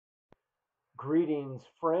Greetings,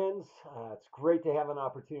 friends. It's great to have an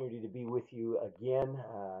opportunity to be with you again.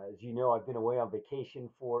 As you know, I've been away on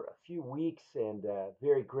vacation for a few weeks and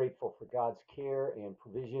very grateful for God's care and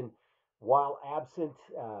provision while absent,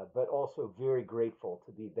 but also very grateful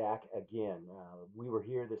to be back again. We were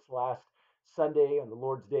here this last Sunday on the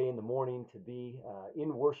Lord's Day in the morning to be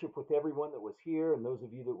in worship with everyone that was here and those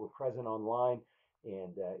of you that were present online.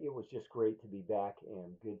 And it was just great to be back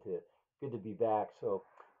and good to be back. So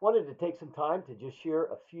wanted to take some time to just share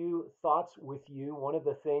a few thoughts with you. One of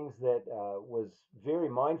the things that was very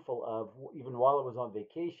mindful of, even while I was on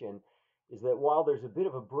vacation, is that while there's a bit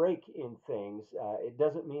of a break in things, it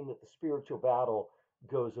doesn't mean that the spiritual battle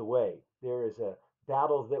goes away. There is a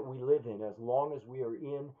battle that we live in as long as we are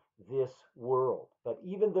in this world. But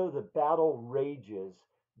even though the battle rages,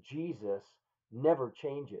 Jesus never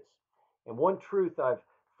changes. And one truth I've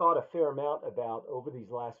thought a fair amount about over these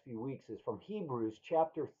last few weeks is from Hebrews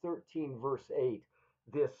chapter 13, verse 8,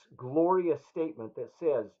 this glorious statement that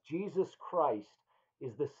says, Jesus Christ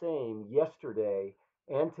is the same yesterday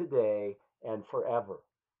and today and forever.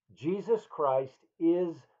 Jesus Christ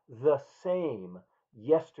is the same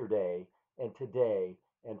yesterday and today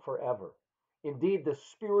and forever. Indeed, the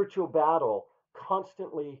spiritual battle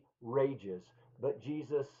constantly rages, but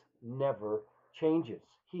Jesus never changes.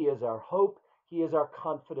 He is our hope. He is our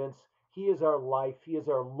confidence. He is our life. He is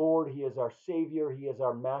our Lord. He is our Savior. He is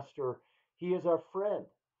our Master. He is our friend.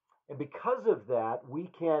 And because of that, we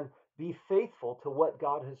can be faithful to what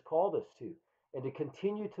God has called us to and to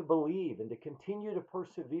continue to believe and to continue to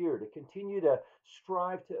persevere, to continue to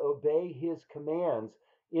strive to obey His commands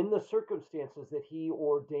in the circumstances that He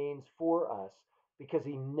ordains for us because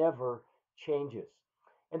He never changes.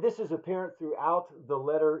 And this is apparent throughout the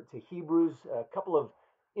letter to Hebrews. A couple of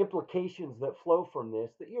implications that flow from this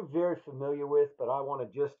that you're very familiar with, but I want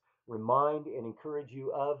to just remind and encourage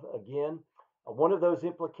you of again. One of those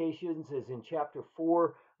implications is in chapter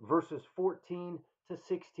 4, verses 14 to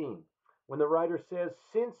 16, when the writer says,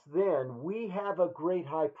 since then we have a great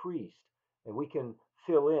high priest, and we can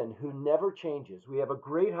fill in, who never changes. We have a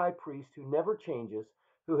great high priest who never changes,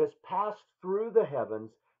 who has passed through the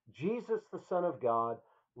heavens, Jesus, the Son of God.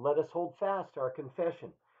 Let us hold fast our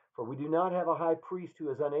confession. For we do not have a high priest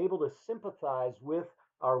who is unable to sympathize with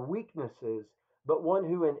our weaknesses, but one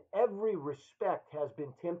who in every respect has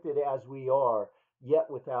been tempted as we are,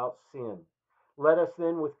 yet without sin. Let us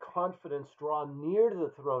then with confidence draw near to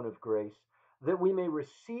the throne of grace, that we may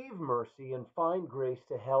receive mercy and find grace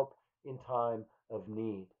to help in time of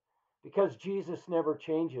need. Because Jesus never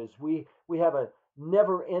changes, we have a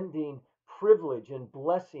never ending privilege and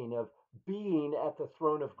blessing of being at the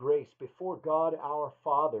throne of grace before God our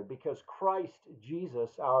Father, because Christ Jesus,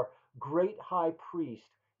 our great high priest,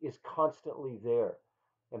 is constantly there.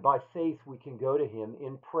 And by faith, we can go to Him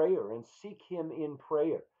in prayer and seek Him in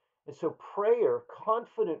prayer. And so, prayer,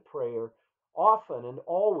 confident prayer, often and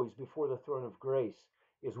always before the throne of grace,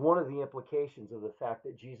 is one of the implications of the fact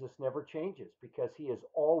that Jesus never changes because He is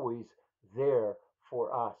always there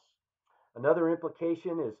for us. Another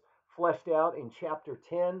implication is fleshed out in chapter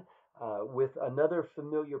 10 with another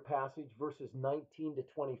familiar passage, verses 19 to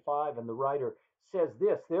 25. And the writer says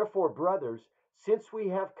this, therefore, brothers, since we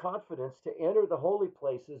have confidence to enter the holy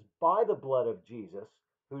places by the blood of Jesus,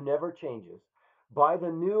 who never changes, by the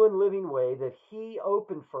new and living way that He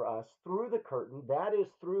opened for us through the curtain, that is,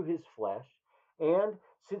 through His flesh, and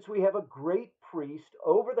since we have a great priest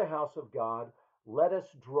over the house of God, let us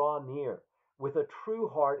draw near with a true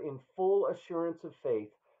heart in full assurance of faith,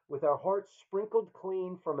 with our hearts sprinkled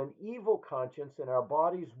clean from an evil conscience and our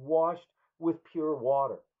bodies washed with pure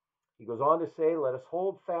water. He goes on to say, let us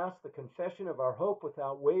hold fast the confession of our hope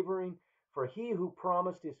without wavering, for He who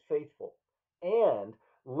promised is faithful. And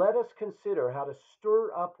let us consider how to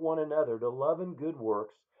stir up one another to love and good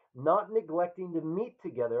works, not neglecting to meet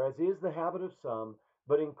together, as is the habit of some,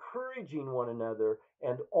 but encouraging one another,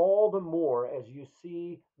 and all the more as you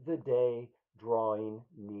see the day drawing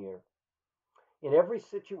near. In every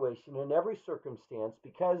situation, in every circumstance,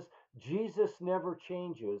 because Jesus never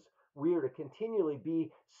changes, we are to continually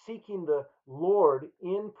be seeking the Lord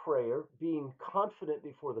in prayer, being confident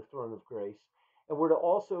before the throne of grace. And we're to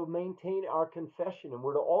also maintain our confession, and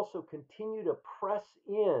we're to also continue to press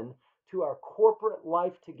in to our corporate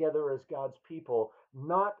life together as God's people,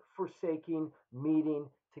 not forsaking meeting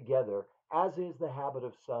together, as is the habit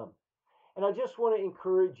of some. And I just want to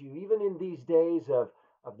encourage you, even in these days of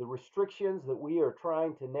the restrictions that we are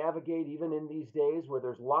trying to navigate, even in these days where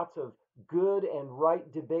there's lots of good and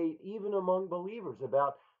right debate, even among believers,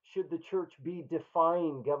 about should the church be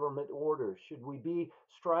defying government orders? Should we be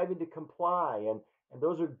striving to comply? And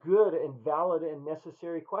those are good and valid and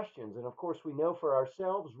necessary questions. And of course, we know for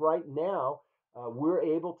ourselves right now, we're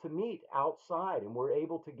able to meet outside and we're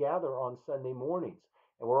able to gather on Sunday mornings.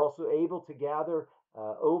 And we're also able to gather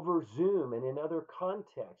over Zoom and in other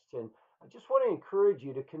contexts. And I just want to encourage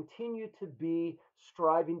you to continue to be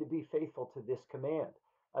striving to be faithful to this command,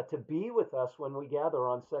 to be with us when we gather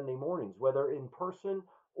on Sunday mornings, whether in person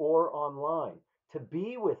or online, to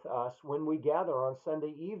be with us when we gather on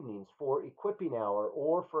Sunday evenings for equipping hour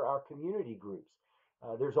or for our community groups.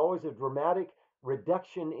 There's always a dramatic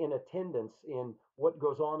reduction in attendance in what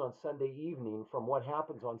goes on Sunday evening from what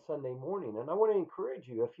happens on Sunday morning. And I want to encourage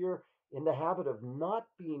you, if you're in the habit of not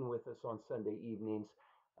being with us on Sunday evenings,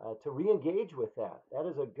 to re engage with that. That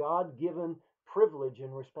is a God given privilege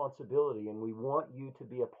and responsibility, and we want you to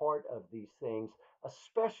be a part of these things,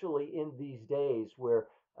 especially in these days where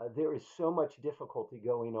there is so much difficulty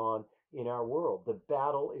going on in our world. The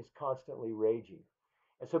battle is constantly raging.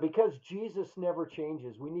 And so, because Jesus never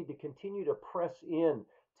changes, we need to continue to press in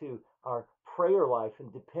to our prayer life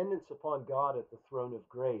and dependence upon God at the throne of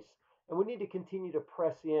grace. And we need to continue to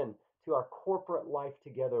press in to our corporate life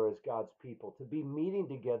together as God's people, to be meeting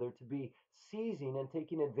together, to be seizing and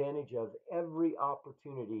taking advantage of every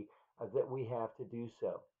opportunity that we have to do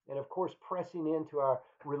so. And of course, pressing into our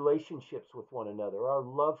relationships with one another, our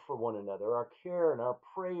love for one another, our care and our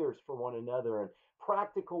prayers for one another, and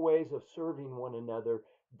practical ways of serving one another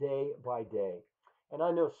day by day. And I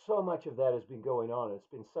know so much of that has been going on. It's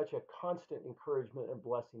been such a constant encouragement and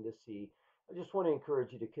blessing to see. I just want to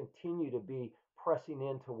encourage you to continue to be pressing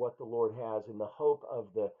into what the Lord has in the hope of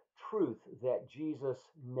the truth that Jesus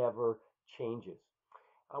never changes.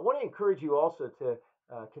 I want to encourage you also to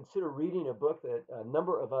consider reading a book that a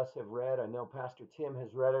number of us have read. I know Pastor Tim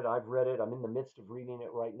has read it. I've read it. I'm in the midst of reading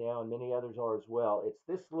it right now, and many others are as well. It's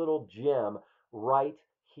this little gem right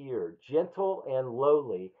here, Gentle and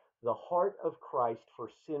Lowly, the Heart of Christ for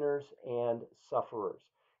Sinners and Sufferers.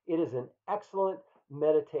 It is an excellent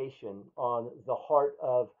meditation on the heart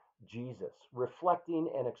of Jesus, reflecting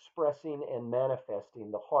and expressing and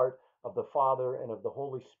manifesting the heart of the Father and of the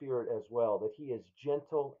Holy Spirit as well, that he is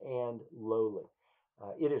gentle and lowly.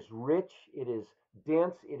 It is rich, it is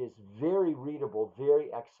dense, it is very readable,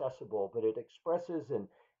 very accessible, but it expresses and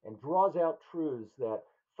draws out truths that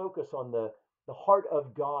focus on the heart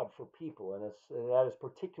of God for people, and that is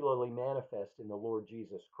particularly manifest in the Lord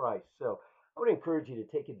Jesus Christ. So I would encourage you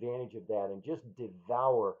to take advantage of that and just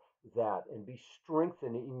devour that and be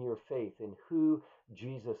strengthened in your faith in who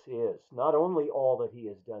Jesus is. Not only all that he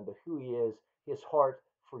has done, but who he is, his heart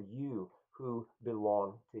for you who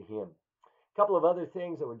belong to him. A couple of other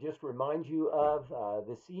things I would just remind you of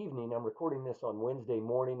this evening. I'm recording this on Wednesday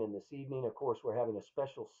morning, and this evening, of course, we're having a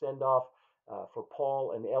special send off for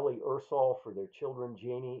Paul and Ellie Ursall for their children,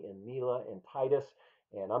 Janie and Mila and Titus.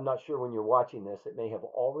 And I'm not sure when you're watching this, it may have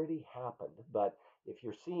already happened, but if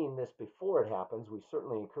you're seeing this before it happens, we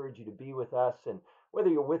certainly encourage you to be with us. And whether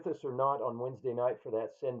you're with us or not on Wednesday night for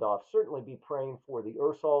that send off, certainly be praying for the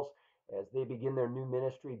Ursalls as they begin their new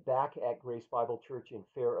ministry back at Grace Bible Church in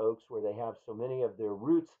Fair Oaks, where they have so many of their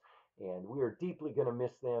roots. And we are deeply going to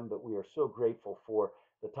miss them, but we are so grateful for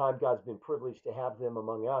the time God's been privileged to have them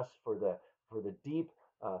among us, for the deep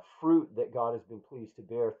fruit that God has been pleased to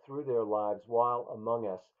bear through their lives while among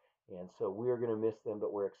us. And so we're going to miss them,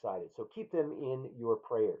 but we're excited. So keep them in your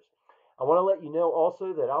prayers. I want to let you know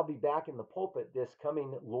also that I'll be back in the pulpit this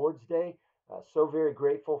coming Lord's Day. So very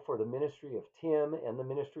grateful for the ministry of Tim and the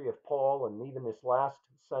ministry of Paul, and even this last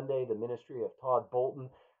Sunday, the ministry of Todd Bolton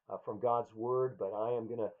from God's Word. But I am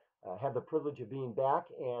going to have the privilege of being back,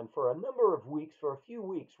 and for a number of weeks, for a few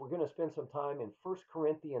weeks, we're going to spend some time in 1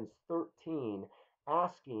 Corinthians 13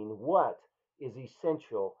 asking what is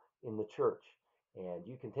essential in the church. And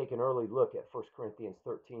you can take an early look at 1 Corinthians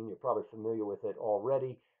 13. You're probably familiar with it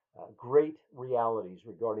already. Great realities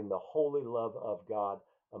regarding the holy love of God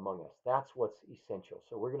among us. That's what's essential.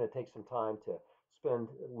 So we're going to take some time to spend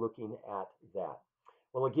looking at that.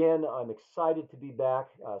 Well, again, I'm excited to be back.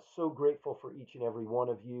 So grateful for each and every one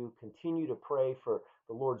of you. Continue to pray for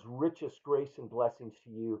the Lord's richest grace and blessings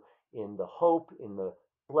to you in the hope, in the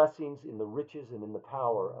blessings, in the riches, and in the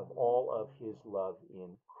power of all of his love in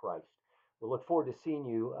Christ. We look forward to seeing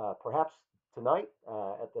you perhaps tonight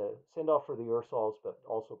at the send off for the Ursalls, but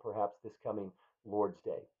also perhaps this coming Lord's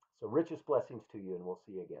Day. So richest blessings to you, and we'll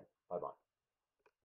see you again. Bye bye.